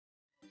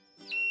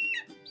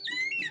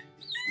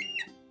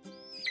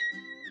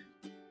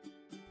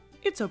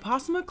It's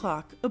Opossum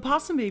O'clock.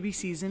 Opossum baby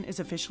season is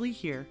officially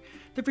here.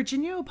 The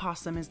Virginia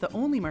opossum is the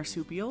only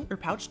marsupial or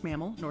pouched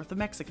mammal north of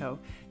Mexico.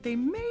 They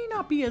may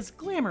not be as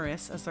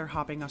glamorous as their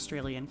hopping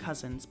Australian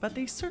cousins, but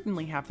they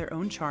certainly have their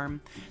own charm.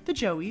 The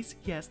joeys,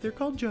 yes, they're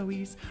called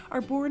joeys, are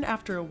born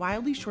after a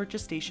wildly short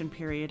gestation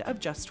period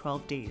of just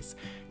 12 days.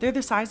 They're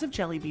the size of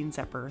jelly beans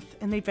at birth,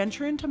 and they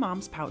venture into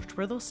mom's pouch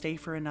where they'll stay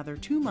for another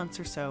 2 months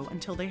or so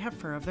until they have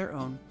fur of their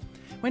own.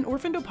 When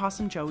orphaned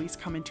opossum joeys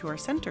come into our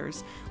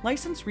centers,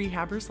 licensed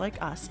rehabbers like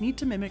us need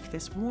to mimic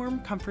this warm,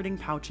 comforting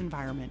pouch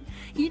environment.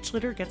 Each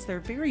litter gets their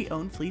very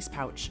own fleece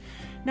pouch.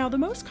 Now, the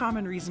most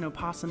common reason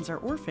opossums are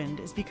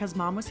orphaned is because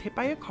mom was hit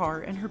by a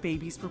car and her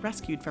babies were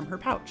rescued from her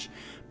pouch.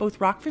 Both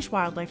Rockfish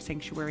Wildlife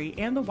Sanctuary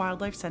and the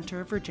Wildlife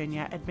Center of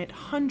Virginia admit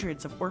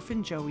hundreds of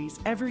orphaned joeys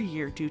every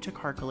year due to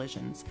car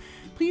collisions.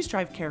 Please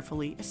drive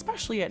carefully,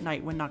 especially at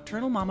night when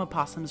nocturnal mom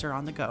opossums are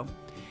on the go.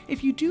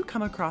 If you do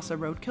come across a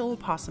roadkill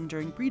opossum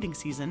during breeding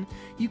season,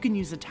 you can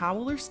use a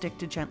towel or stick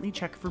to gently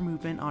check for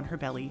movement on her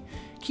belly.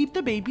 Keep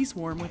the babies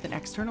warm with an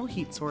external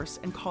heat source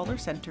and call our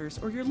centers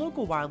or your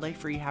local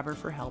wildlife rehabber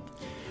for help.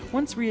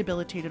 Once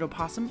rehabilitated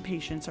opossum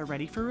patients are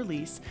ready for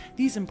release,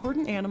 these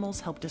important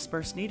animals help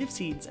disperse native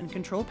seeds and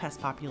control pest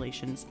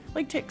populations,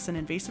 like ticks and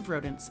invasive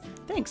rodents.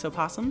 Thanks,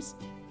 opossums!